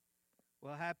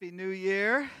Well, Happy New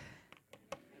Year.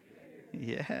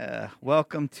 Yeah,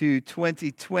 welcome to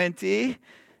 2020,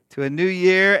 to a new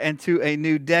year and to a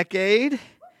new decade.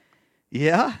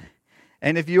 Yeah,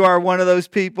 and if you are one of those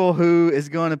people who is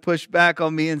going to push back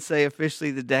on me and say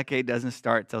officially the decade doesn't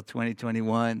start till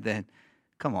 2021, then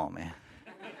come on, man.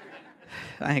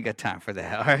 I ain't got time for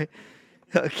that, all right?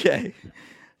 Okay,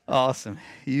 awesome.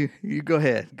 You go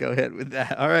ahead with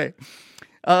that, all right.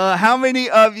 How many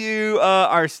of you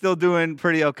are still doing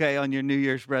pretty okay on your New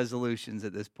Year's resolutions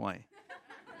at this point?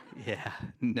 Yeah,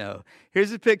 no.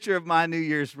 Here's a picture of my New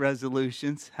Year's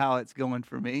resolutions, how it's going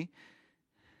for me.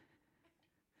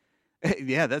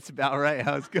 Yeah, that's about right,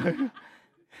 how it's going.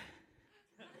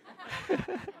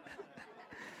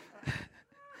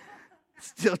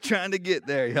 Still trying to get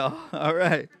there, y'all. All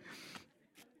right.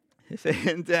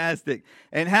 Fantastic.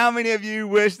 And how many of you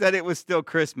wish that it was still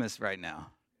Christmas right now?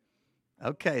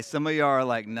 Okay, some of y'all are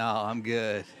like, no, I'm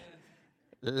good.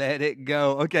 Let it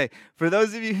go. Okay, for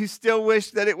those of you who still wish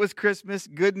that it was Christmas,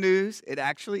 good news, it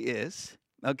actually is.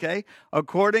 Okay,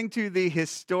 according to the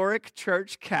historic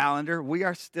church calendar, we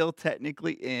are still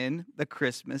technically in the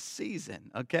Christmas season.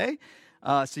 Okay,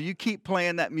 so you keep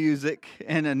playing that music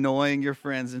and annoying your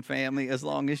friends and family as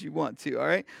long as you want to. All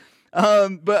right.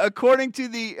 But according to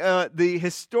the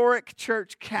historic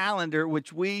church calendar,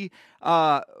 which we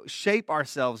shape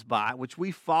ourselves by, which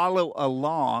we follow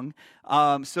along,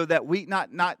 so that we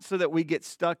not so that we get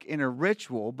stuck in a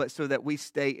ritual, but so that we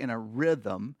stay in a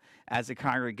rhythm as a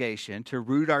congregation to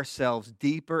root ourselves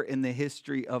deeper in the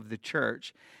history of the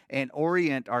church and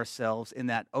orient ourselves in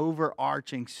that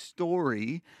overarching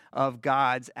story of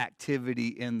God's activity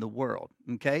in the world.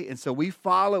 Okay, and so we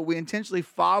intentionally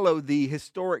follow the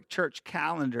historic church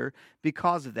calendar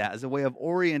because of that, as a way of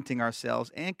orienting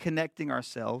ourselves and connecting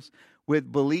ourselves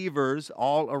with believers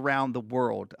all around the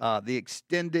world, the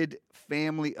extended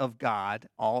family of God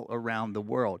all around the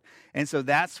world. And so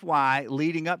that's why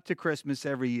leading up to Christmas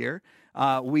every year,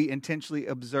 we intentionally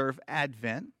observe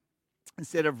Advent.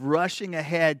 Instead of rushing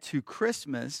ahead to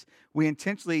Christmas, we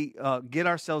intentionally get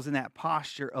ourselves in that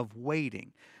posture of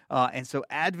waiting. And so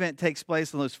Advent takes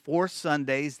place on those 4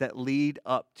 Sundays that lead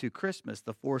up to Christmas,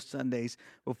 the 4 Sundays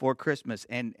before Christmas.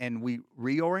 And we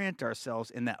reorient ourselves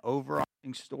in that overarching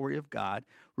story of God.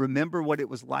 Remember what it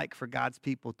was like for God's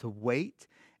people to wait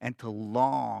and to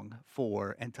long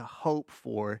for and to hope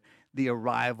for the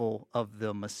arrival of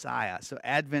the Messiah. So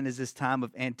Advent is this time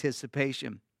of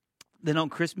anticipation. Then on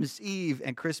Christmas Eve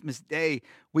and Christmas Day,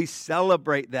 we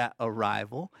celebrate that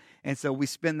arrival. And so we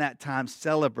spend that time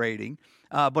celebrating.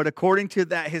 But according to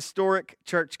that historic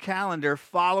church calendar,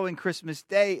 following Christmas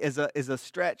Day is a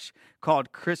stretch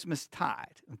called Christmas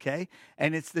Tide, okay?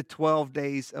 And it's the 12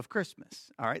 days of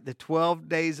Christmas, all right? The 12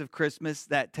 days of Christmas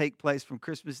that take place from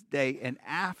Christmas Day and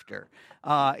after.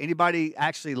 Anybody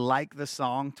actually like the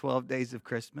song 12 Days of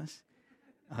Christmas?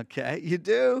 Okay, you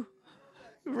do?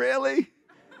 Really?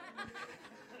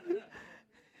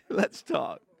 Let's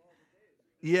talk.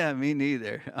 Yeah, me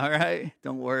neither. All right?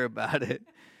 Don't worry about it.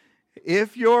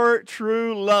 If your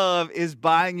true love is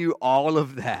buying you all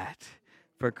of that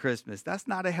for Christmas, that's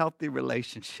not a healthy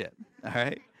relationship. All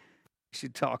right? We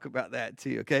should talk about that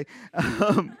too, okay?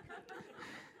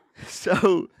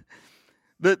 So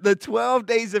the 12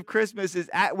 days of Christmas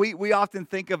we often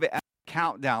think of it as a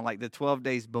countdown, like the 12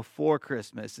 days before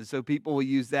Christmas. And so people will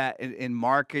use that in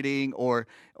marketing or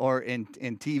in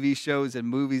TV shows and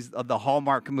movies, of the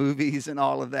Hallmark movies and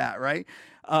all of that, right?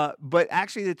 But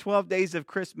actually the 12 days of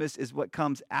Christmas is what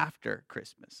comes after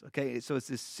Christmas, okay? So it's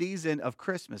this season of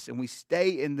Christmas, and we stay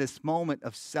in this moment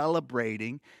of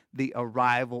celebrating the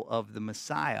arrival of the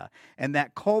Messiah. And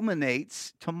that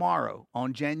culminates tomorrow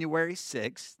on January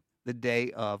 6th, the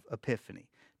day of Epiphany.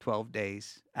 12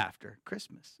 days after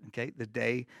Christmas, okay? The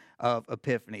day of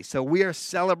Epiphany. So we are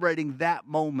celebrating that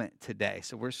moment today.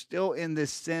 So we're still in this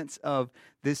sense of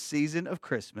this season of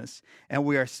Christmas, and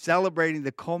we are celebrating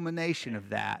the culmination of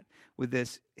that with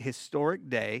this historic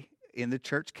day in the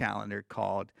church calendar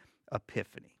called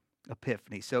Epiphany.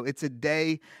 Epiphany. So it's a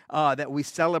day that we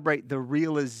celebrate the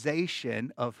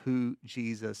realization of who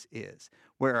Jesus is,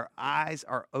 where our eyes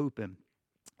are open.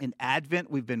 In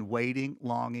Advent, we've been waiting,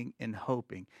 longing, and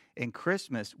hoping. In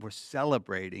Christmas, we're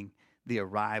celebrating the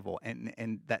arrival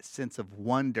and that sense of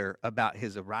wonder about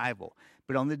his arrival.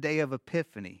 But on the day of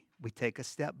Epiphany, we take a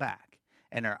step back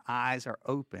and our eyes are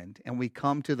opened and we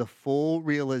come to the full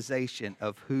realization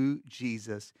of who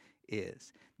Jesus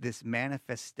is, this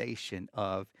manifestation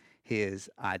of his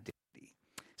identity.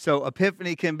 So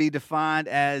Epiphany can be defined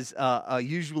as a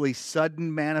usually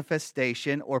sudden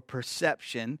manifestation or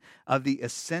perception of the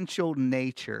essential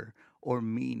nature or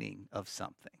meaning of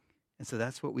something. And so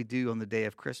that's what we do on the day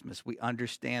of Christmas. We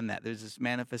understand that. There's this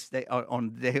manifestation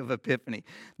on the day of Epiphany,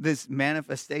 this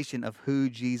manifestation of who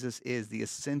Jesus is, the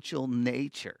essential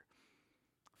nature.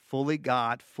 Fully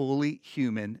God, fully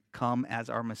human, come as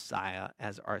our Messiah,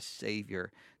 as our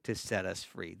Savior to set us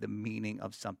free. The meaning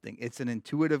of something. It's an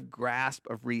intuitive grasp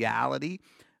of reality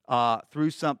through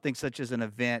something such as an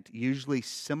event, usually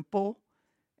simple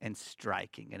and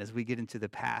striking. And as we get into the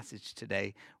passage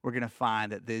today, we're going to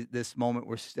find that this moment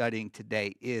we're studying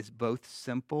today is both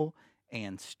simple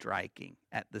and striking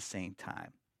at the same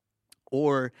time,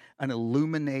 or an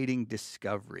illuminating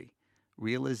discovery,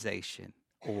 realization,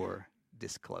 or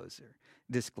disclosure.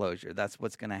 That's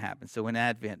what's going to happen. So in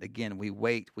Advent, again, we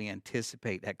wait, we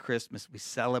anticipate. At Christmas, we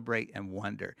celebrate and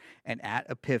wonder. And at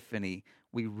Epiphany,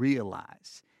 we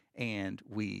realize and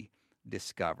we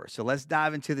discover. So let's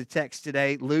dive into the text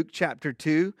today. Luke chapter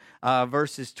 2,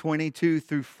 verses 22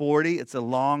 through 40. It's a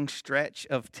long stretch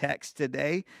of text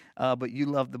today, but you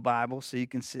love the Bible, so you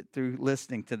can sit through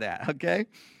listening to that, okay?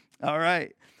 All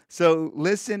right. So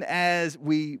listen as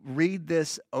we read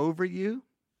this over you,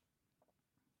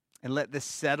 and let this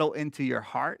settle into your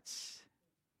hearts.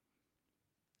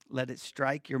 Let it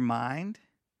strike your mind.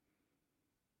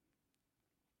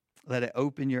 Let it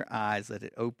open your eyes. Let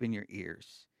it open your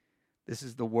ears. This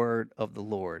is the word of the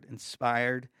Lord,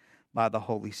 inspired by the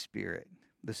Holy Spirit,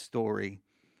 the story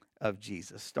of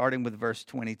Jesus. Starting with verse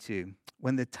 22.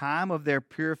 When the time of their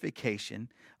purification,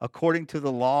 according to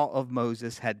the law of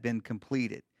Moses, had been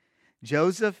completed,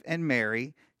 Joseph and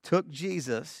Mary took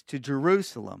Jesus to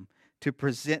Jerusalem to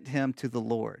present him to the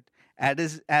Lord,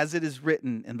 as it is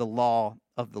written in the law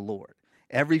of the Lord.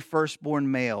 Every firstborn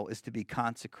male is to be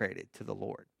consecrated to the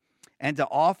Lord, and to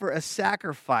offer a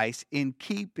sacrifice in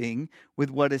keeping with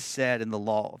what is said in the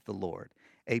law of the Lord,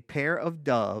 a pair of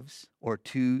doves or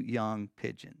 2 young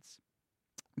pigeons.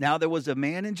 Now there was a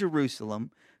man in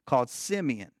Jerusalem called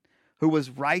Simeon, who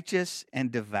was righteous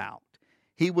and devout.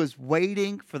 He was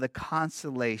waiting for the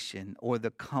consolation or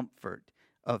the comfort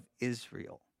of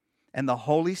Israel, and the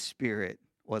Holy Spirit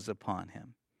was upon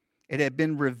him. It had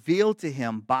been revealed to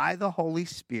him by the Holy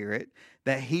Spirit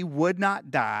that he would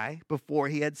not die before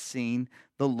he had seen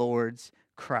the Lord's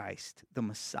Christ, the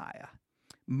Messiah.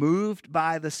 Moved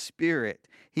by the Spirit,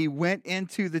 he went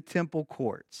into the temple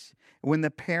courts. When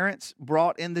the parents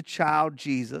brought in the child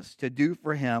Jesus to do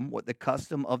for him what the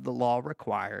custom of the law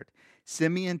required,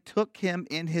 Simeon took him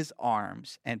in his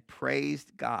arms and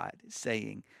praised God,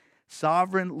 saying,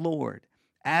 "Sovereign Lord,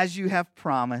 as you have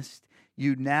promised,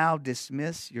 you now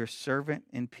dismiss your servant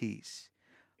in peace.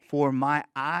 For my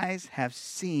eyes have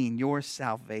seen your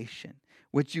salvation,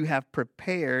 which you have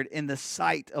prepared in the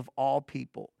sight of all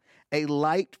people, a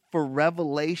light for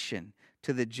revelation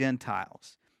to the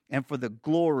Gentiles, and for the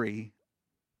glory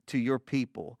to your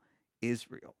people,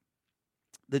 Israel."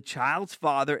 The child's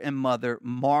father and mother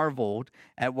marveled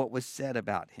at what was said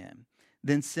about him.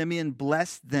 Then Simeon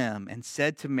blessed them and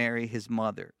said to Mary, his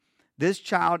mother, "This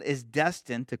child is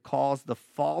destined to cause the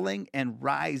falling and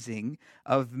rising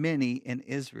of many in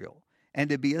Israel, and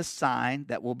to be a sign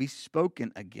that will be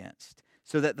spoken against,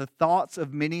 so that the thoughts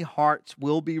of many hearts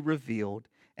will be revealed,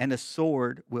 and a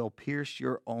sword will pierce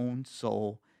your own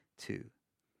soul too."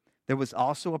 There was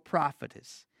also a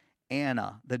prophetess,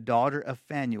 Anna, the daughter of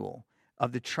Phanuel,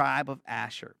 of the tribe of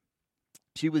Asher.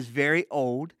 She was very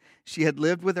old. She had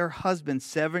lived with her husband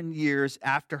 7 years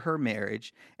after her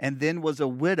marriage, and then was a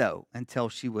widow until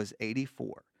she was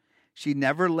 84. She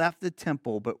never left the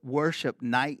temple, but worshiped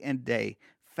night and day,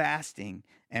 fasting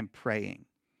and praying.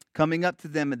 Coming up to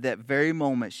them at that very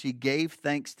moment, she gave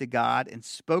thanks to God and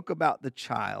spoke about the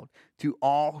child to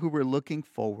all who were looking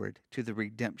forward to the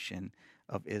redemption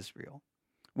of Israel.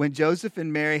 When Joseph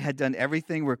and Mary had done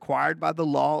everything required by the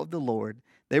law of the Lord,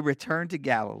 they returned to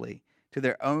Galilee, to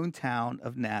their own town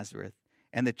of Nazareth,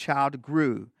 and the child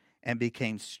grew and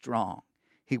became strong.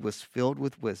 He was filled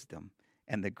with wisdom,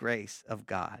 and the grace of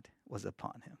God was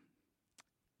upon him.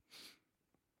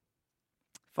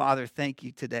 Father, thank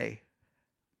you today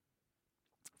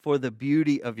for the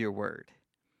beauty of your word,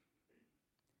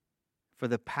 for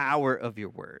the power of your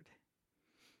word.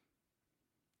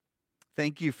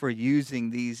 Thank you for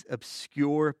using these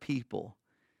obscure people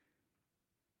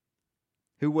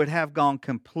who would have gone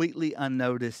completely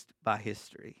unnoticed by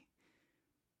history,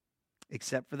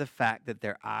 except for the fact that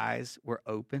their eyes were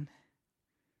open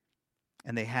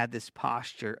and they had this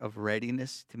posture of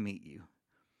readiness to meet you.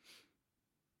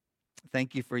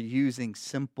 Thank you for using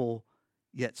simple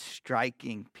yet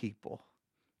striking people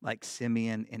like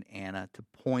Simeon and Anna to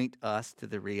point us to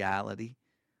the reality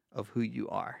of who you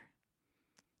are.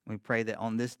 We pray that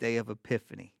on this day of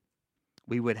Epiphany,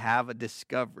 we would have a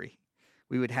discovery.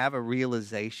 we would have a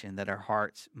realization that our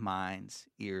hearts, minds,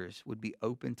 ears would be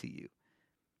open to you,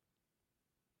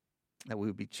 that we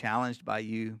would be challenged by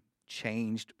you,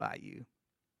 changed by you,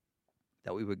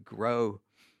 that we would grow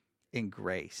in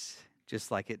grace,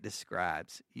 just like it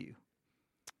describes you.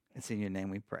 It's in your name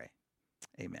we pray.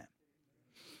 Amen.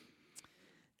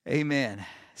 Amen.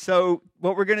 So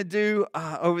what we're going to do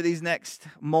over these next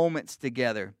moments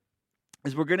together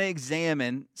is we're going to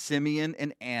examine Simeon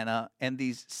and Anna and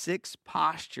these 6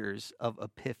 postures of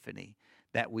epiphany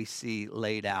that we see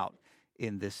laid out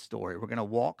in this story. We're going to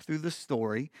walk through the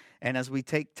story, and as we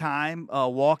take time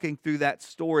walking through that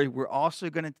story, we're also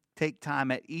going to take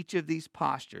time at each of these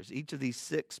postures, each of these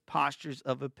 6 postures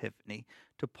of epiphany,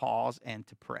 to pause and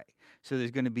to pray. So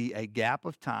there's going to be a gap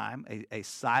of time, a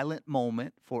silent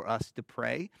moment for us to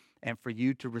pray and for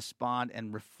you to respond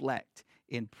and reflect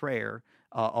in prayer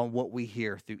on what we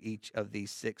hear through each of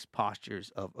these 6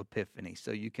 postures of epiphany.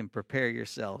 So you can prepare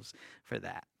yourselves for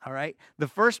that. All right. The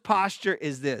first posture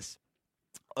is this: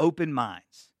 open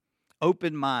minds.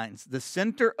 Open minds. The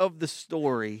center of the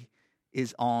story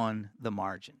is on the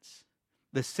margins.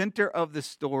 The center of the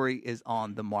story is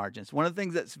on the margins. One of the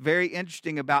things that's very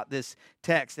interesting about this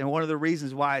text, and one of the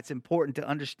reasons why it's important to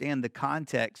understand the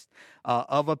context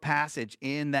of a passage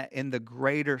in the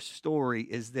greater story,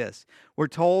 is this: we're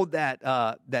told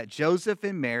that Joseph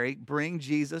and Mary bring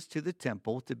Jesus to the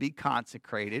temple to be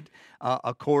consecrated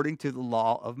according to the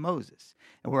law of Moses.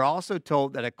 And we're also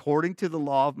told that according to the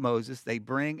law of Moses, they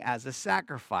bring as a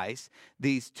sacrifice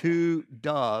these 2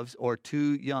 doves or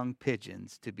 2 young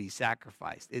pigeons to be sacrificed.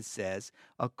 It says,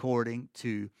 according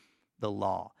to the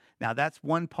law. Now, that's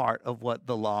one part of what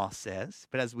the law says.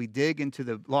 But as we dig into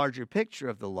the larger picture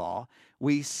of the law,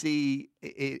 we see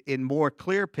in more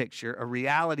clear picture a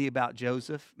reality about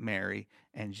Joseph, Mary,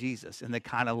 and Jesus and the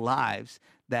kind of lives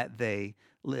that they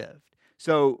lived.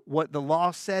 So what the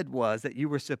law said was that you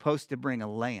were supposed to bring a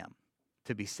lamb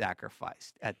to be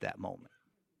sacrificed at that moment.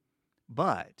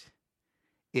 But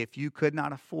if you could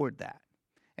not afford that,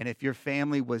 and if your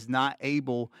family was not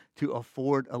able to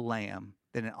afford a lamb,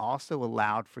 then it also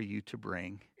allowed for you to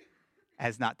bring,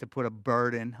 as not to put a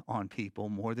burden on people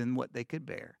more than what they could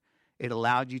bear, it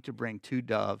allowed you to bring 2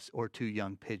 doves or 2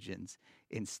 young pigeons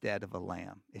instead of a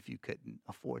lamb if you couldn't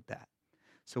afford that.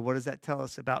 So what does that tell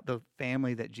us about the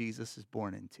family that Jesus is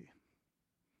born into?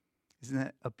 Isn't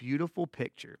that a beautiful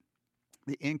picture?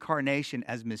 The incarnation,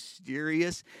 as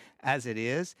mysterious as it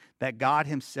is, that God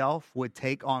himself would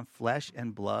take on flesh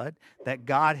and blood, that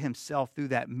God himself, through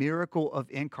that miracle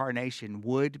of incarnation,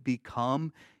 would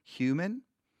become human,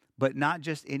 but not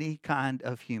just any kind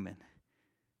of human.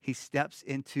 He steps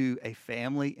into a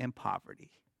family in poverty,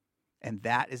 and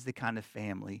that is the kind of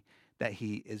family that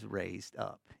he is raised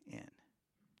up in.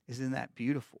 Isn't that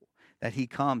beautiful? That he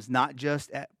comes not just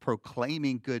at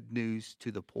proclaiming good news to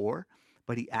the poor,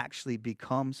 but he actually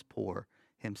becomes poor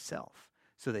himself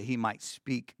so that he might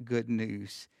speak good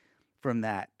news from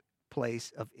that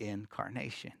place of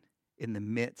incarnation in the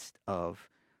midst of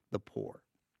the poor.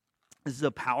 This is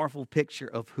a powerful picture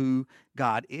of who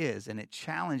God is, and it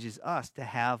challenges us to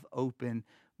have open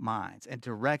minds and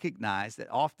to recognize that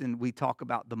often we talk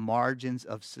about the margins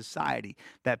of society,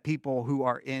 that people who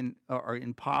are in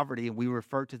poverty, and we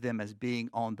refer to them as being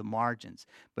on the margins.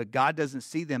 But God doesn't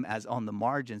see them as on the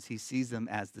margins. He sees them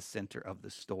as the center of the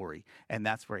story, and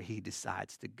that's where he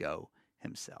decides to go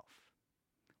himself.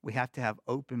 We have to have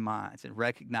open minds and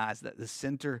recognize that the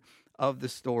center of the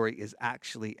story is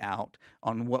actually out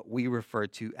on what we refer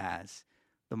to as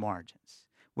the margins.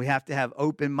 We have to have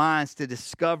open minds to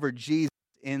discover Jesus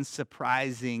in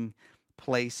surprising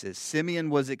places. Simeon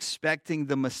was expecting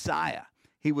the Messiah.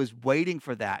 He was waiting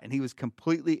for that, and he was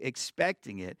completely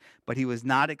expecting it, but he was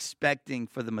not expecting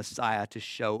for the Messiah to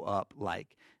show up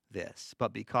like this.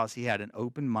 But because he had an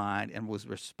open mind and was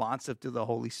responsive to the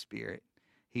Holy Spirit,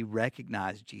 he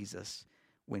recognized Jesus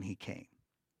when he came.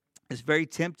 It's very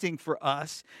tempting for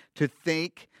us to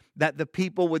think that the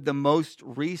people with the most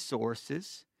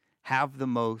resources have the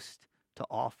most to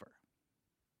offer.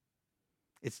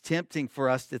 It's tempting for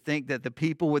us to think that the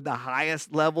people with the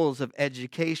highest levels of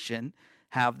education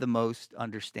have the most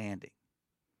understanding.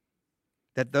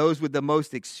 That those with the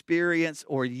most experience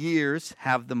or years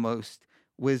have the most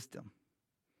wisdom.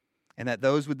 And that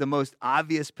those with the most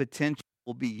obvious potential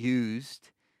will be used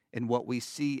in what we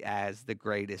see as the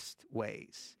greatest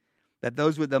ways. That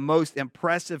those with the most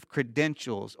impressive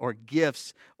credentials or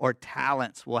gifts or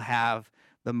talents will have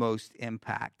the most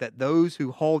impact. That those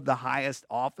who hold the highest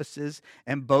offices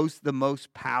and boast the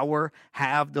most power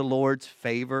have the Lord's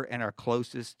favor and are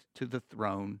closest to the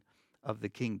throne of the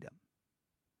kingdom.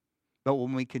 But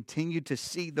when we continue to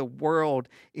see the world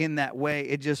in that way,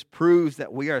 it just proves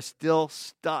that we are still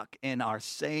stuck in our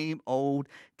same old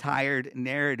tired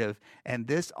narrative. And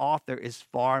this author is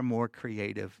far more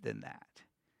creative than that.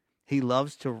 He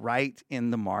loves to write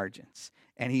in the margins,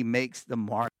 and he makes the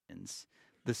margins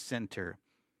the center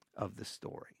of the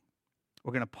story.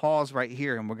 We're going to pause right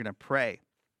here and we're going to pray.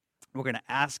 We're going to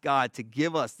ask God to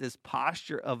give us this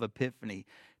posture of epiphany,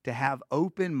 to have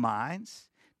open minds,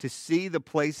 to see the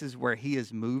places where he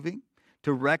is moving,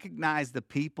 to recognize the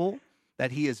people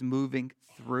that he is moving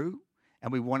through.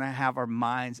 And we want to have our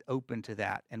minds open to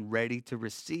that and ready to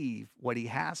receive what he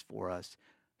has for us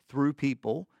through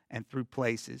people and through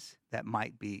places that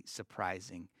might be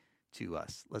surprising to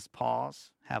us. Let's pause,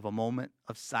 have a moment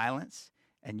of silence,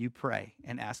 and you pray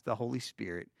and ask the Holy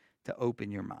Spirit to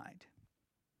open your mind.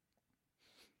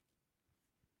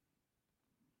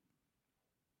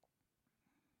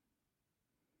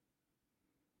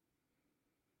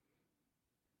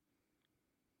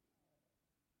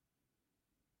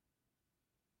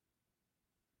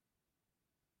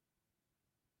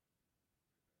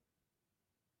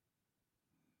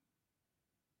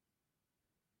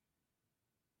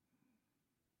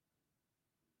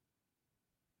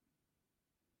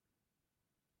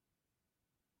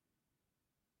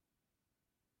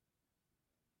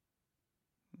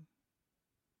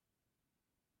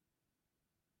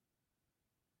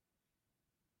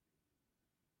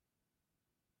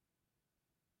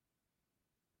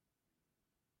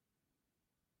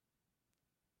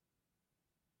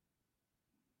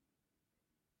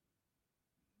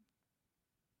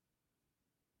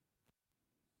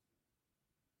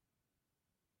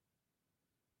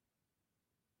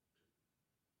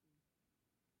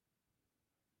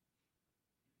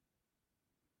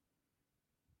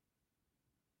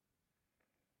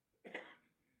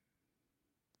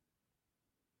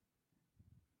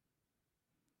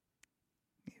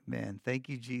 Amen. Thank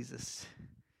you, Jesus.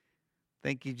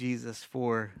 Thank you, Jesus,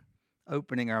 for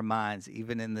opening our minds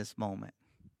even in this moment,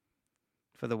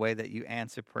 for the way that you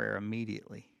answer prayer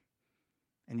immediately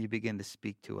and you begin to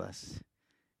speak to us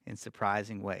in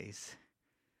surprising ways.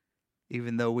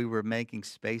 Even though we were making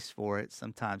space for it,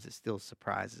 sometimes it still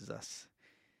surprises us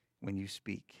when you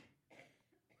speak.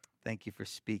 Thank you for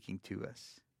speaking to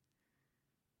us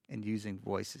and using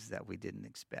voices that we didn't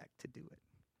expect to do it.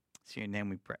 It's in your name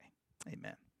we pray.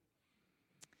 Amen.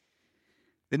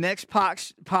 The next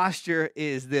posture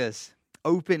is this: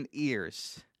 open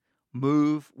ears,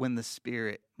 move when the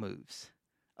Spirit moves.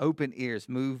 Open ears,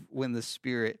 move when the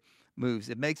Spirit moves.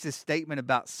 It makes this statement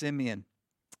about Simeon.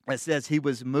 It says he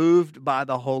was moved by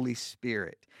the Holy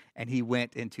Spirit and he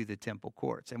went into the temple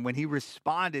courts. And when he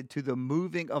responded to the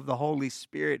moving of the Holy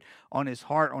Spirit on his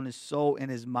heart, on his soul, and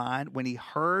his mind, when he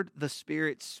heard the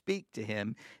Spirit speak to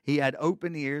him, he had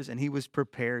open ears and he was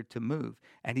prepared to move.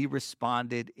 And he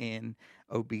responded in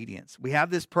obedience. We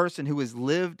have this person who has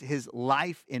lived his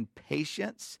life in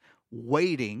patience,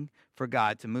 waiting for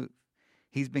God to move.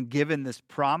 He's been given this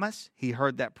promise. He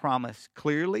heard that promise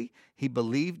clearly. He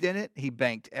believed in it. He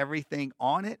banked everything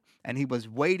on it. And he was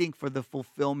waiting for the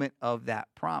fulfillment of that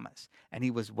promise. And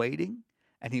he was waiting,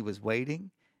 and he was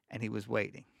waiting, and he was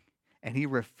waiting. And he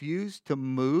refused to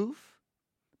move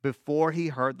before he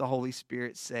heard the Holy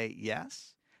Spirit say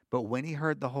yes. But when he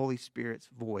heard the Holy Spirit's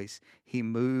voice, he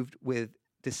moved with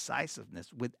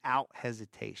decisiveness, without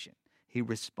hesitation. He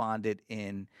responded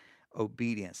in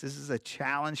obedience. This is a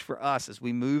challenge for us as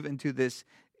we move into this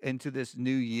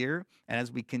new year, and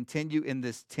as we continue in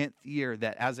this 10th year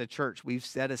that as a church we've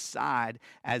set aside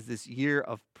as this year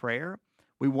of prayer.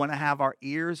 We want to have our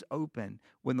ears open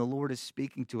when the Lord is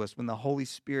speaking to us, when the Holy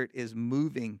Spirit is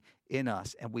moving in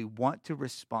us, and we want to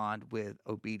respond with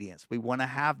obedience. We want to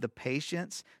have the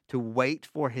patience to wait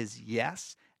for his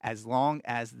yes as long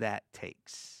as that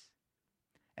takes.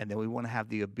 And then we want to have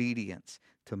the obedience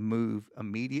to move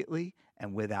immediately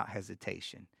and without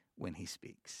hesitation when he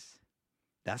speaks.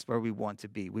 That's where we want to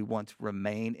be. We want to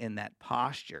remain in that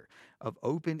posture of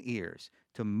open ears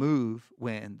to move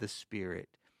when the Spirit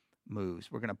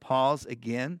moves. We're going to pause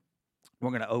again. We're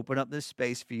going to open up this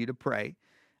space for you to pray.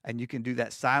 And you can do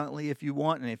that silently if you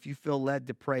want. And if you feel led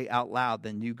to pray out loud,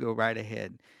 then you go right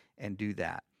ahead and do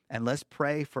that. And let's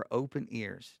pray for open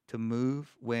ears to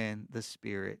move when the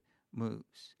Spirit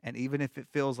moves. And even if it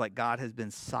feels like God has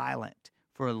been silent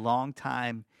for a long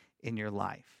time in your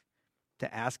life,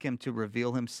 to ask him to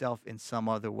reveal himself in some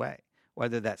other way,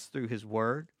 whether that's through his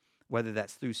word, whether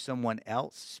that's through someone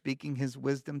else speaking his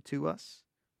wisdom to us,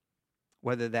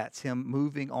 whether that's him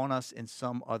moving on us in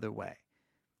some other way.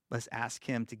 Let's ask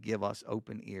him to give us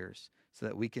open ears so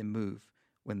that we can move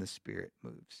when the Spirit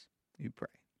moves. You pray.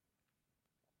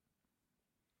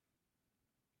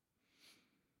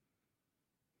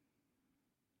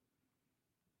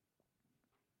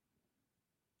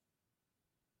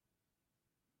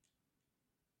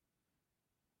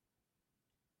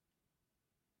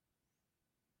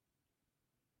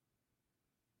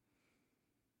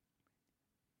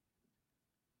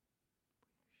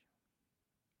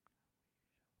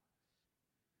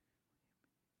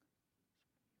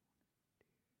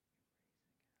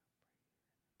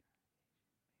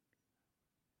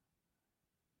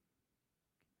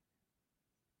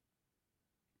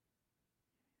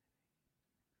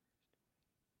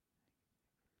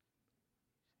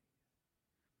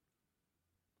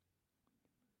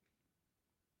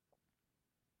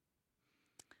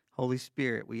 Holy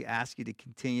Spirit, we ask you to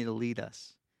continue to lead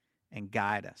us and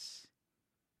guide us.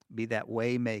 Be that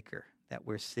way maker that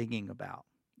we're singing about,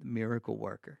 the miracle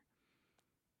worker,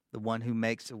 the one who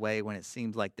makes a way when it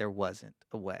seems like there wasn't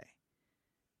a way.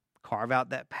 Carve out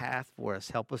that path for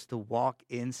us. Help us to walk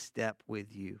in step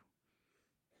with you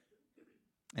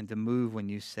and to move when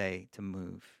you say to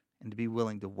move, and to be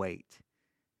willing to wait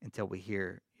until we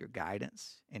hear your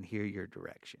guidance and hear your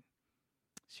direction.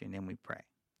 It's your name we pray.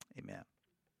 Amen.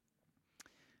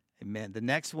 Amen. The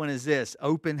next one is this: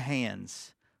 open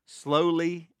hands,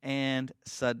 slowly and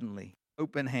suddenly.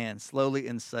 Open hands, slowly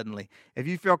and suddenly. If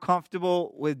you feel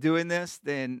comfortable with doing this,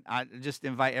 then I just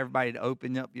invite everybody to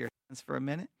open up your hands for a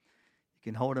minute.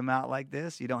 You can hold them out like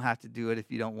this. You don't have to do it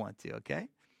if you don't want to, okay?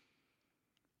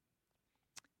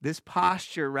 This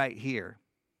posture right here,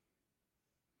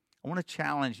 I want to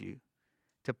challenge you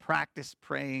to practice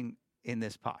praying in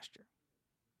this posture.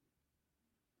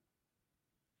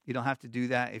 You don't have to do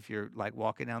that if you're like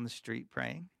walking down the street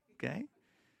praying, okay?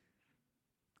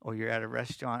 Or you're at a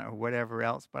restaurant or whatever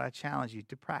else, but I challenge you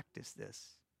to practice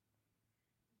this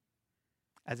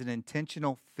as an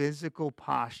intentional physical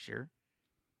posture,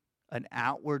 an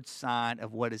outward sign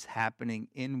of what is happening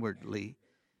inwardly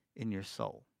in your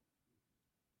soul.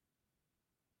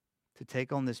 To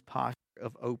take on this posture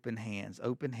of open hands.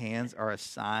 Open hands are a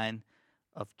sign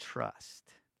of trust.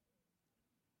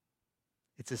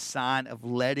 It's a sign of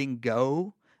letting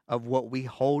go of what we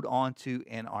hold on to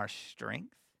in our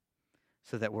strength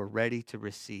so that we're ready to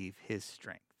receive his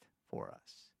strength for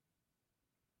us.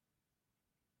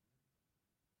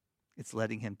 It's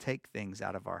letting him take things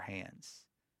out of our hands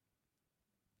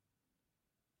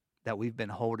that we've been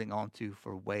holding on to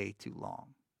for way too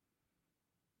long.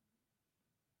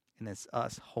 And it's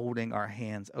us holding our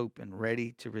hands open,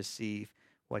 ready to receive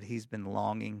what he's been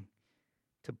longing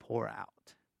to pour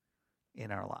out in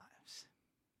our lives.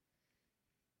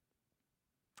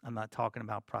 I'm not talking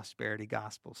about prosperity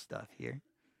gospel stuff here.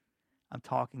 I'm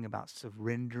talking about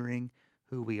surrendering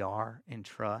who we are in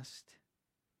trust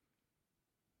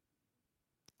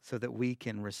so that we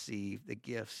can receive the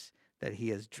gifts that he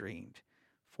has dreamed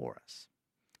for us.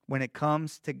 When it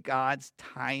comes to God's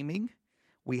timing,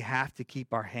 we have to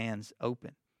keep our hands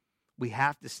open. We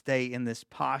have to stay in this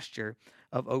posture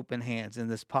of open hands, in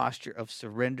this posture of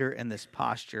surrender, and this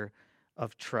posture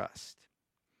of trust.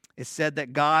 It's said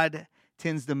that God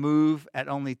tends to move at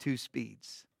only two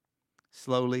speeds,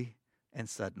 slowly and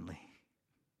suddenly.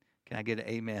 Can I get an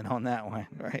amen on that one,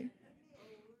 right?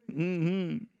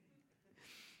 Mm-hmm.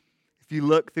 If you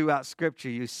look throughout Scripture,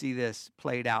 you see this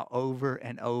played out over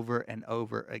and over and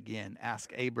over again.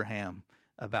 Ask Abraham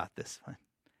about this one.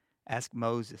 Ask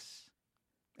Moses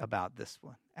about this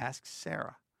one. Ask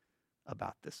Sarah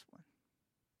about this one.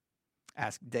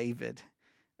 Ask David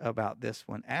about this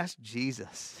one. Ask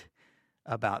Jesus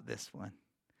about this one.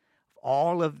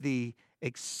 All of the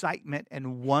excitement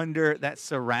and wonder that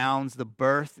surrounds the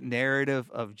birth narrative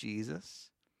of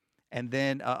Jesus. And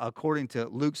then according to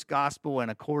Luke's gospel and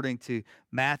according to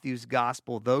Matthew's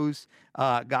gospel, those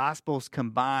gospels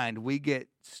combined, we get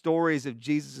stories of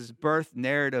Jesus' birth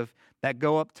narrative that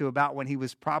go up to about when he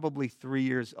was probably 3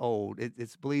 years old.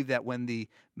 It's believed that when the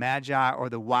Magi or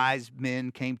the wise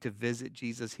men came to visit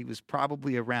Jesus, he was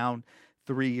probably around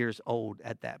 3 years old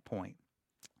at that point,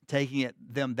 taking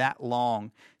them that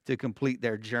long to complete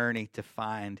their journey to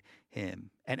find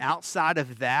him. And outside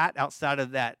of that,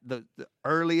 the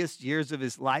earliest years of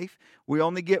his life, we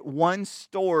only get one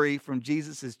story from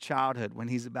Jesus' childhood when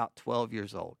he's about 12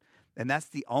 years old. And that's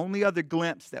the only other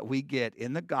glimpse that we get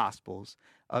in the Gospels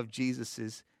of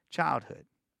Jesus' childhood.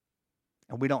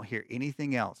 And we don't hear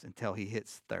anything else until he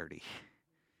hits 30.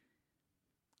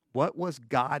 What was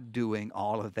God doing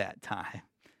all of that time?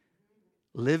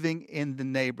 Living in the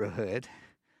neighborhood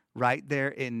right there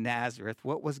in Nazareth.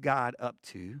 What was God up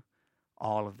to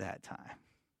all of that time?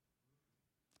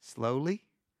 Slowly,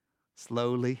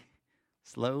 slowly,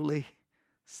 slowly,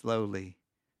 slowly,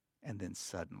 and then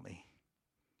suddenly,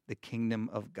 the kingdom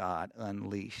of God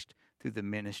unleashed through the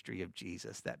ministry of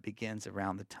Jesus that begins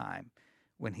around the time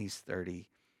when he's 30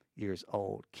 years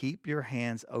old. Keep your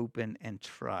hands open and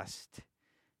trust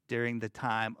during the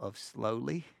time of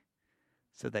slowly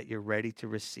so that you're ready to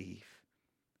receive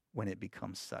when it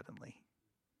becomes suddenly.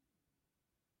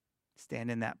 Stand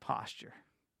in that posture.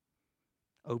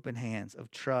 Open hands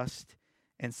of trust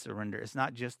and surrender. It's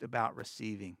not just about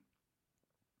receiving.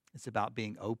 It's about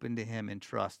being open to him in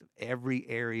trust of every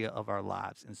area of our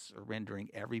lives and surrendering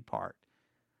every part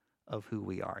of who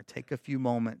we are. Take a few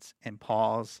moments and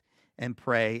pause and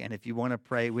pray. And if you want to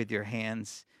pray with your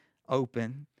hands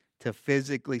open to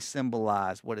physically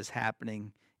symbolize what is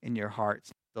happening in your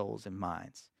hearts, souls, and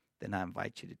minds, then I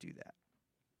invite you to do that.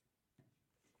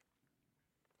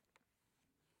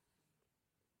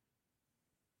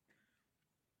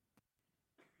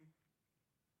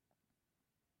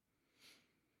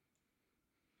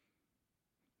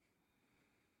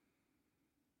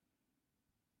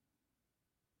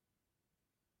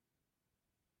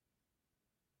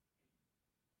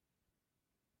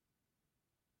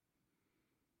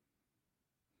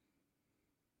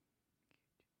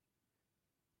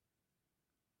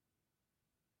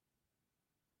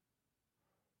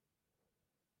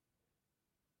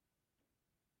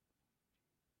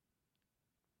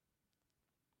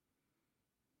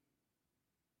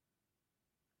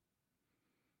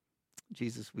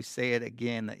 Jesus, we say it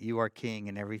again that you are king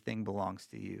and everything belongs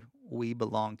to you. We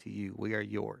belong to you. We are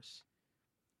yours.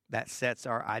 That sets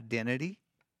our identity,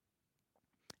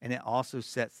 and it also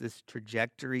sets this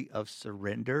trajectory of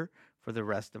surrender for the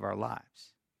rest of our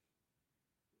lives.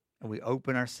 And we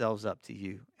open ourselves up to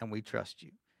you, and we trust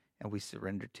you, and we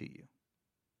surrender to you.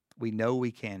 We know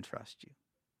we can trust you,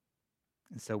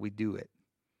 and so we do it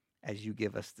as you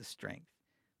give us the strength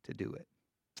to do it.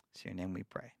 It's in your name we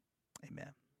pray. Amen.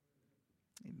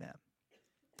 Amen.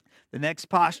 The next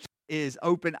posture is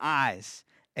open eyes,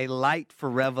 a light for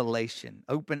revelation.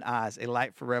 Open eyes, a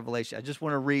light for revelation. I just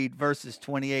want to read verses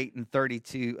 28 and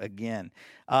 32 again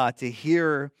to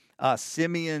hear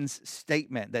Simeon's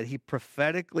statement that he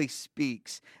prophetically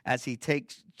speaks as he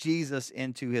takes Jesus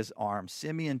into his arms.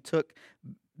 Simeon took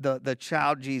the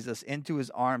child Jesus into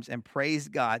his arms and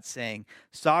praised God, saying,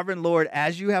 "Sovereign Lord,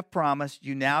 as you have promised,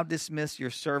 you now dismiss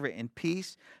your servant in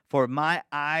peace, for my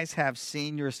eyes have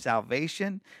seen your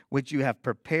salvation, which you have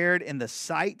prepared in the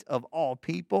sight of all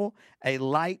people, a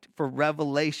light for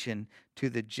revelation to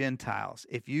the Gentiles."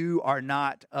 If you are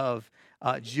not of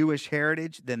Jewish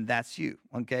heritage, then that's you,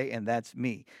 okay? And that's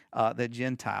me, the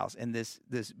Gentiles. And this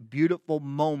beautiful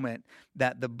moment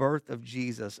that the birth of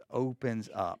Jesus opens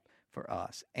up for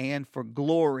us and for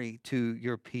glory to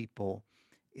your people,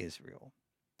 Israel.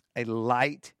 A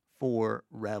light for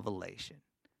revelation.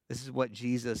 This is what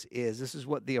Jesus is. This is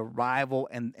what the arrival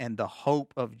and the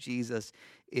hope of Jesus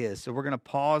is. So we're going to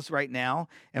pause right now,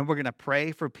 and we're going to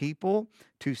pray for people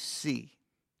to see,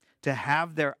 to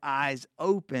have their eyes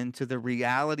open to the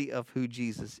reality of who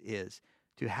Jesus is,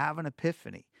 to have an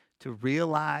epiphany, to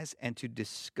realize and to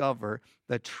discover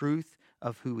the truth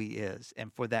of who he is,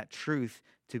 and for that truth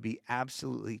to be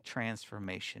absolutely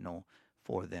transformational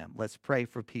for them. Let's pray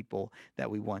for people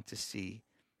that we want to see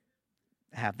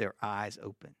have their eyes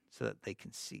open so that they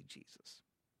can see Jesus.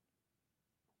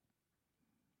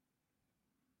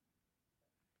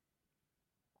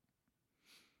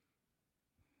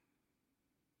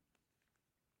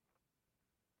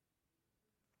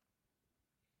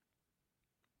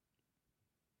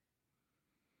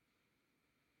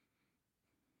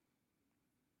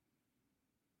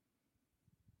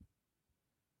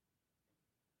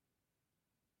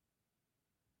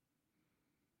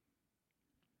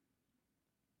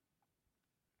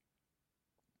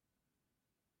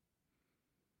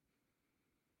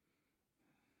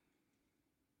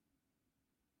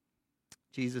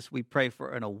 Jesus, we pray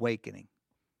for an awakening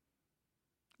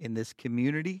in this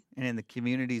community and in the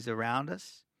communities around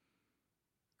us.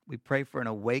 We pray for an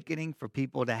awakening for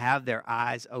people to have their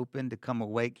eyes open, to come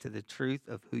awake to the truth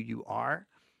of who you are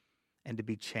and to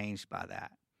be changed by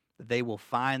that. That they will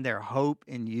find their hope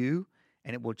in you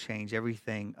and it will change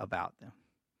everything about them.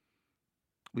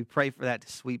 We pray for that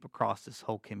to sweep across this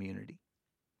whole community.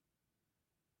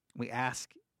 We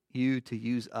ask you to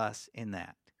use us in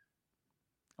that.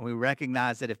 And we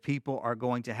recognize that if people are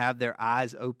going to have their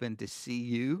eyes open to see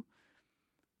you,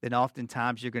 then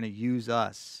oftentimes you're going to use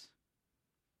us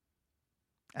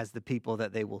as the people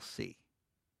that they will see.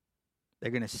 They're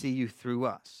going to see you through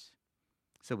us.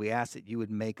 So we ask that you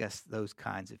would make us those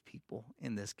kinds of people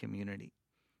in this community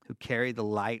who carry the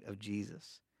light of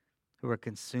Jesus, who are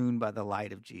consumed by the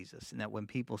light of Jesus, and that when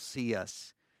people see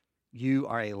us, you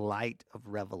are a light of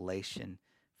revelation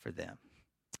for them,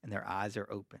 and their eyes are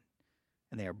open,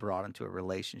 and they are brought into a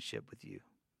relationship with you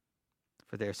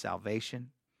for their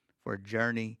salvation, for a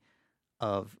journey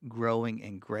of growing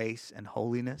in grace and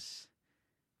holiness,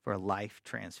 for a life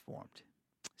transformed.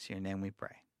 It's in your name we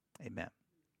pray. Amen.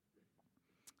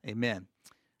 Amen.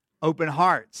 Open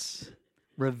hearts,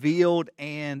 revealed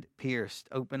and pierced.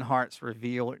 Open hearts,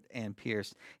 revealed and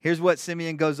pierced. Here's what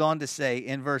Simeon goes on to say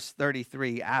in verse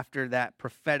 33 after that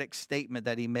prophetic statement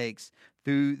that he makes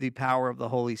through the power of the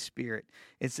Holy Spirit.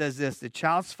 It says this: "The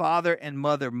child's father and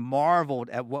mother marveled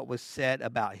at what was said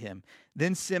about him.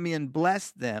 Then Simeon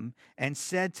blessed them and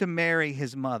said to Mary,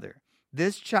 his mother,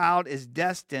 This child is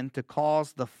destined to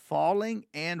cause the falling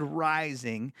and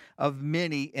rising of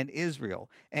many in Israel,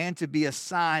 and to be a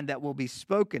sign that will be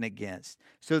spoken against,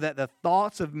 so that the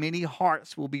thoughts of many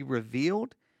hearts will be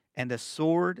revealed, and a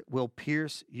sword will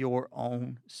pierce your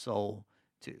own soul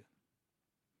too.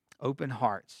 Open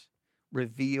hearts,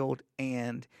 revealed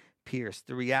and pierced.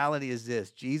 The reality is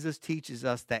this: Jesus teaches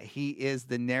us that he is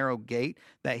the narrow gate,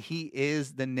 that he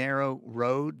is the narrow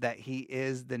road, that he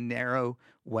is the narrow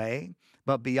way.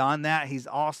 But beyond that, he's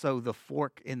also the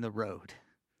fork in the road.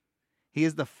 He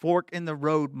is the fork in the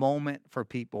road moment for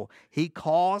people. He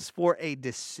calls for a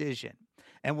decision.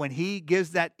 And when he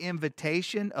gives that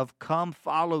invitation of come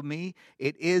follow me,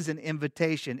 it is an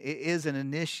invitation. It is an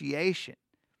initiation.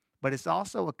 But it's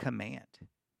also a command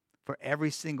for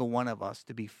every single one of us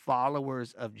to be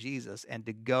followers of Jesus and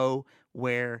to go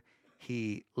where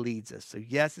he leads us. So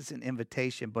yes, it's an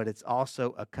invitation, but it's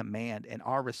also a command. And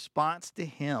our response to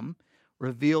him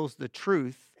reveals the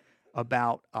truth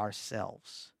about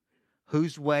ourselves.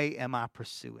 Whose way am I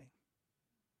pursuing?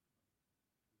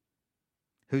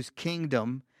 Whose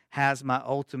kingdom has my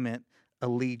ultimate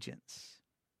allegiance?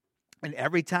 And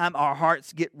every time our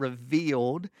hearts get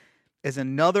revealed is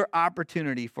another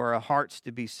opportunity for our hearts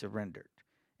to be surrendered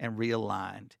and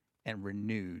realigned and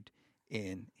renewed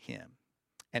in him.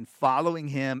 And following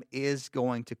him is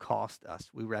going to cost us.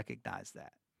 We recognize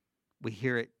that. We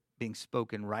hear it being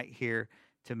spoken right here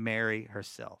to Mary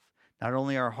herself. Not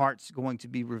only are hearts going to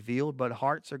be revealed, but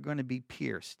hearts are going to be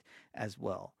pierced as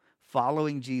well.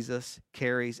 Following Jesus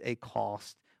carries a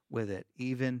cost with it.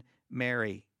 Even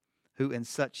Mary, who in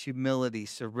such humility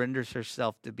surrenders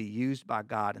herself to be used by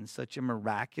God in such a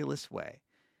miraculous way.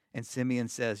 And Simeon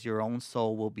says, your own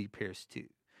soul will be pierced too,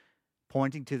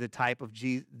 pointing to the type of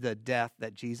the death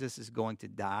that Jesus is going to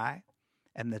die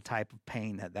and the type of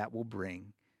pain that that will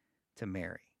bring to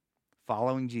Mary.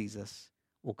 Following Jesus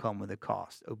will come with a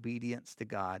cost. Obedience to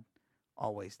God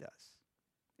always does.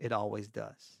 It always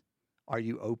does. Are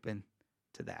you open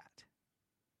to that?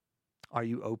 Are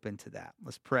you open to that?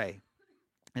 Let's pray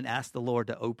and ask the Lord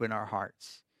to open our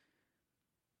hearts,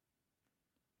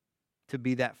 to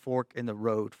be that fork in the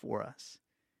road for us,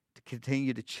 to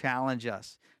continue to challenge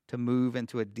us to move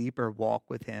into a deeper walk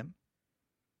with him,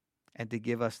 and to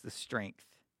give us the strength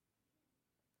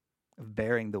of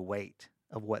bearing the weight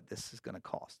of what this is going to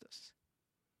cost us.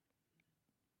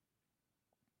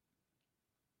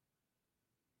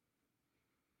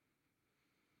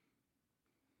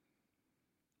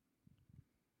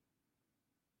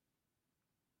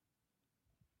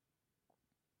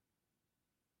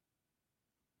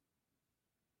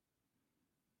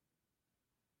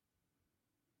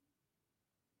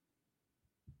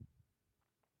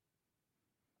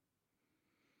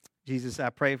 Jesus, I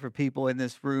pray for people in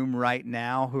this room right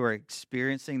now who are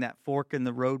experiencing that fork in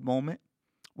the road moment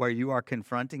where you are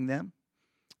confronting them.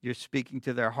 You're speaking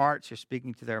to their hearts, you're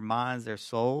speaking to their minds, their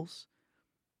souls,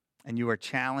 and you are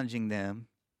challenging them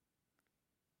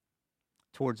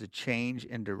towards a change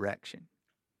in direction.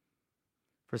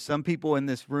 For some people in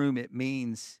this room, it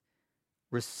means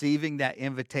receiving that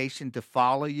invitation to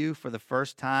follow you for the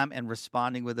first time and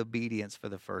responding with obedience for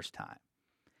the first time.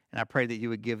 And I pray that you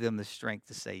would give them the strength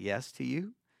to say yes to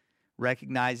you,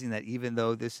 recognizing that even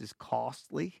though this is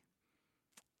costly,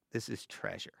 this is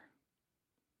treasure.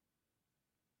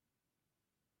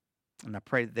 And I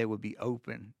pray that they would be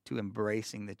open to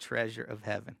embracing the treasure of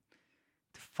heaven,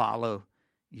 to follow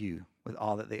you with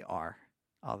all that they are,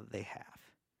 all that they have.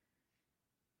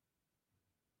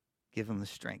 Give them the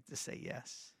strength to say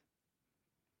yes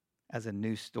as a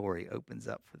new story opens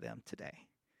up for them today.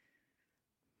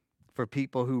 For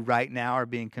people who right now are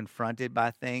being confronted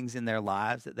by things in their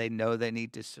lives that they know they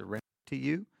need to surrender to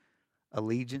you,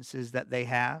 allegiances that they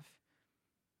have,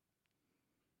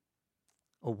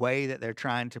 a way that they're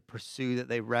trying to pursue that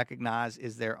they recognize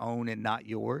is their own and not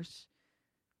yours,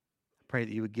 I pray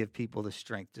that you would give people the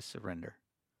strength to surrender.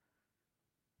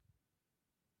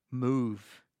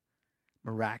 Move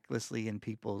miraculously in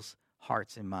people's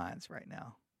hearts and minds right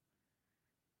now,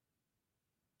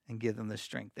 and give them the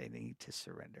strength they need to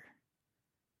surrender.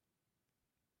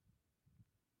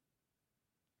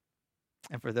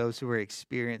 And for those who are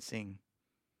experiencing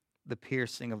the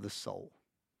piercing of the soul,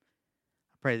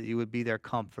 I pray that you would be their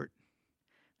comfort.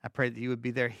 I pray that you would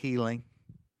be their healing.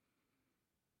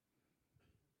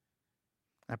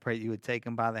 I pray that you would take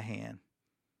them by the hand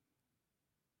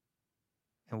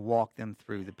and walk them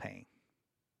through the pain.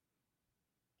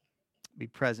 Be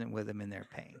present with them in their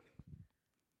pain.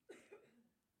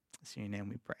 It's in your name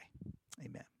we pray.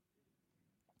 Amen.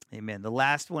 Amen. The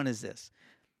last one is this: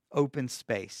 open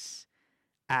space,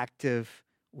 active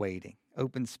waiting.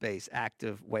 Open space,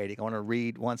 active waiting. I want to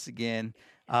read once again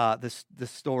the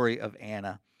story of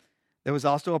Anna. There was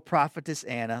also a prophetess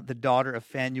Anna, the daughter of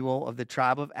Phanuel of the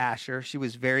tribe of Asher. She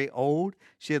was very old.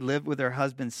 She had lived with her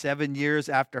husband 7 years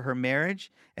after her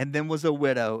marriage and then was a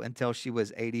widow until she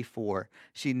was 84.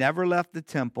 She never left the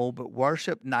temple but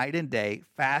worshiped night and day,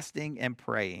 fasting and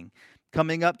praying.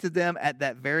 Coming up to them at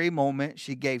that very moment,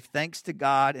 she gave thanks to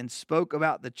God and spoke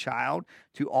about the child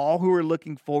to all who were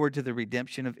looking forward to the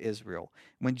redemption of Israel.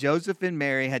 When Joseph and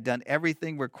Mary had done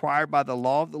everything required by the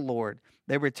law of the Lord,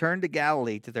 they returned to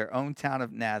Galilee to their own town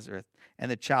of Nazareth,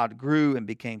 and the child grew and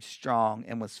became strong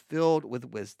and was filled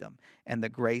with wisdom, and the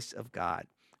grace of God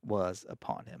was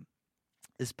upon him.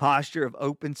 This posture of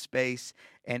open space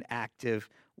and active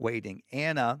waiting.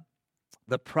 Anna,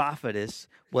 the prophetess,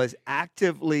 was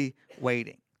actively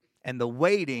waiting, and the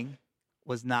waiting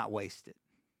was not wasted.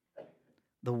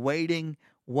 The waiting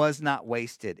was not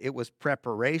wasted. It was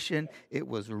preparation, it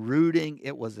was rooting,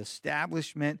 it was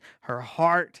establishment. Her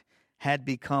heart had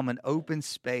become an open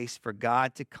space for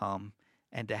God to come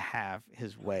and to have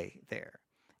his way there.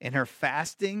 In her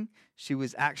fasting, she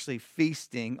was actually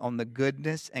feasting on the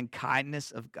goodness and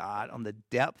kindness of God, on the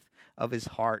depth of his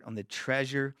heart, on the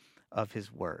treasure of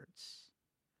his words.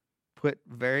 Put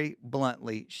very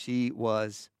bluntly, she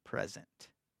was present.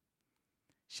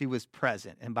 She was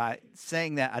present. And by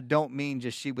saying that, I don't mean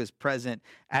just she was present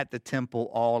at the temple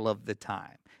all of the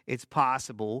time. It's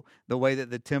possible the way that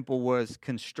the temple was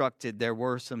constructed, there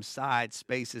were some side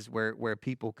spaces where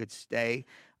people could stay.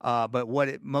 But what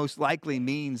it most likely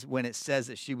means when it says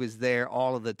that she was there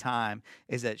all of the time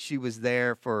is that she was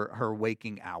there for her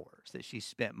waking hours, that she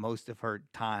spent most of her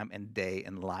time and day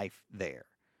and life there.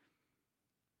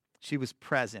 She was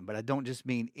present, but I don't just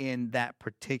mean in that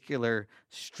particular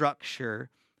structure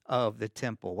of the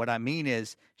temple. What I mean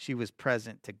is she was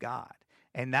present to God.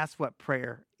 And that's what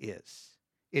prayer is.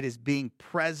 It is being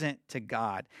present to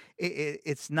God.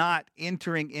 It's not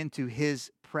entering into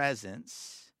his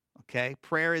presence, okay?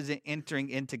 Prayer isn't entering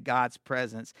into God's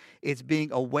presence. It's being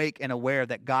awake and aware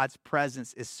that God's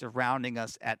presence is surrounding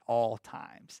us at all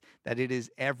times, that it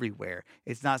is everywhere.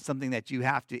 It's not something that you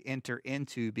have to enter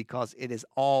into because it is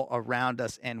all around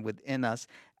us and within us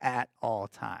at all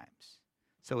times.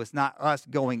 So it's not us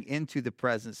going into the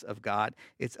presence of God.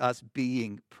 It's us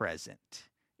being present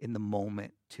in the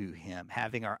moment to him,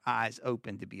 having our eyes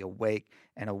open to be awake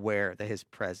and aware that his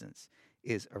presence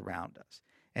is around us.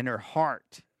 And her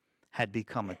heart had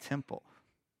become a temple.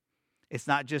 It's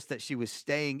not just that she was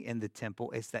staying in the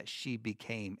temple, it's that she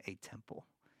became a temple,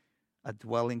 a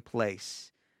dwelling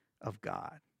place of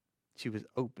God. She was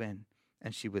open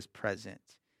and she was present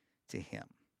to him.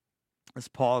 Let's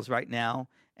pause right now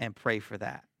and pray for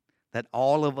that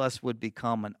all of us would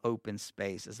become an open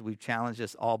space, as we've challenged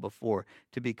us all before,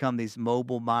 to become these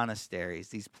mobile monasteries,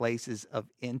 these places of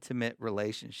intimate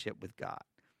relationship with God,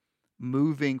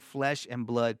 moving flesh and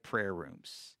blood prayer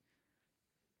rooms,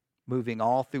 moving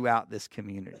all throughout this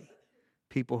community,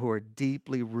 people who are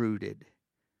deeply rooted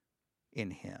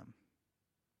in him.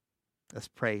 Let's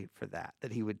pray for that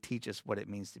he would teach us what it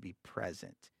means to be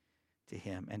present to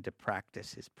him and to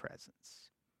practice his presence.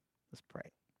 Let's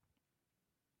pray.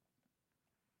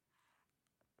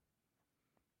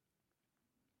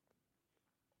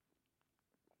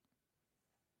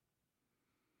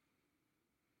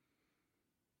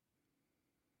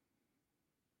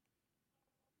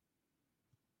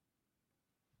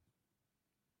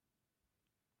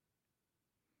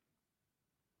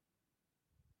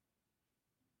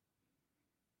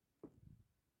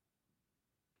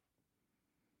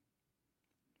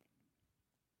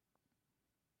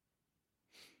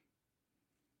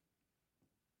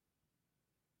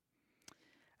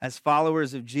 As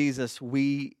followers of Jesus,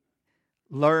 we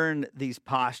learn these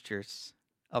postures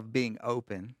of being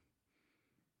open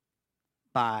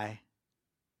by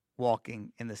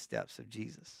walking in the steps of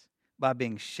Jesus, by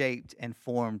being shaped and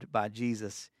formed by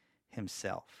Jesus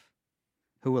himself,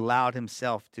 who allowed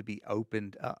himself to be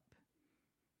opened up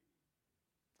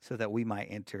so that we might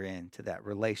enter into that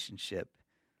relationship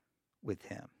with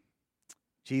him.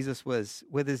 Jesus was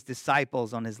with his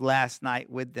disciples on his last night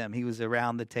with them. He was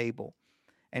around the table.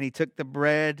 And he took the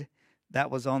bread that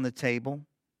was on the table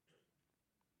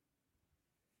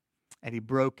and he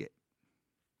broke it.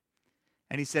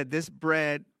 And he said, "This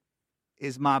bread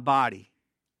is my body,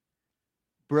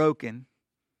 broken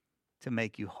to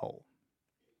make you whole."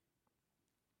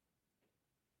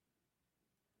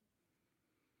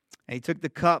 And he took the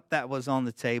cup that was on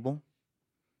the table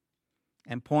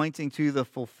and, pointing to the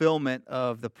fulfillment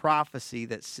of the prophecy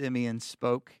that Simeon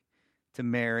spoke to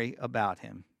Mary about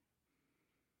him,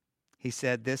 he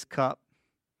said, "This cup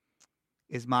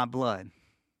is my blood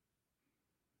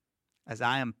as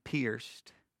I am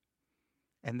pierced,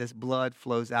 and this blood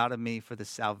flows out of me for the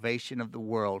salvation of the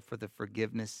world, for the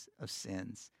forgiveness of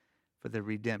sins, for the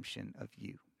redemption of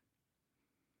you.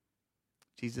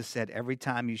 Jesus said, every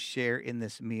time you share in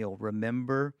this meal,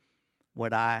 remember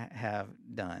what I have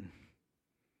done.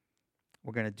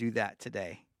 We're going to do that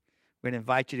today. We're going to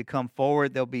invite you to come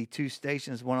forward. There'll be 2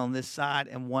 stations, one on this side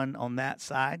and one on that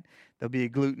side. There'll be a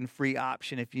gluten-free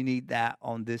option if you need that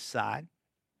on this side.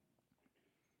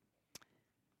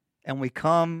 And we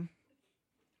come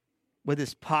with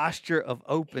this posture of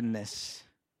openness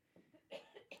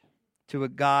to a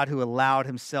God who allowed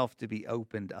himself to be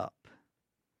opened up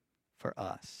for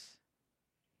us.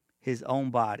 His own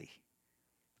body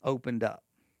opened up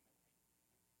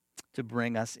to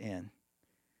bring us in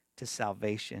to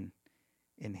salvation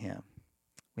in him.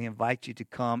 We invite you to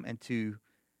come and to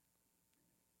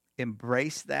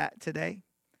embrace that today.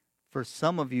 For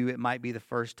some of you, it might be the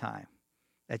first time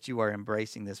that you are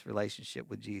embracing this relationship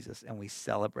with Jesus, and we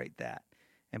celebrate that.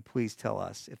 And please tell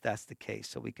us if that's the case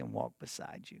so we can walk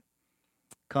beside you.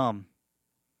 Come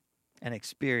and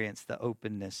experience the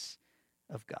openness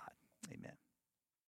of God. Amen.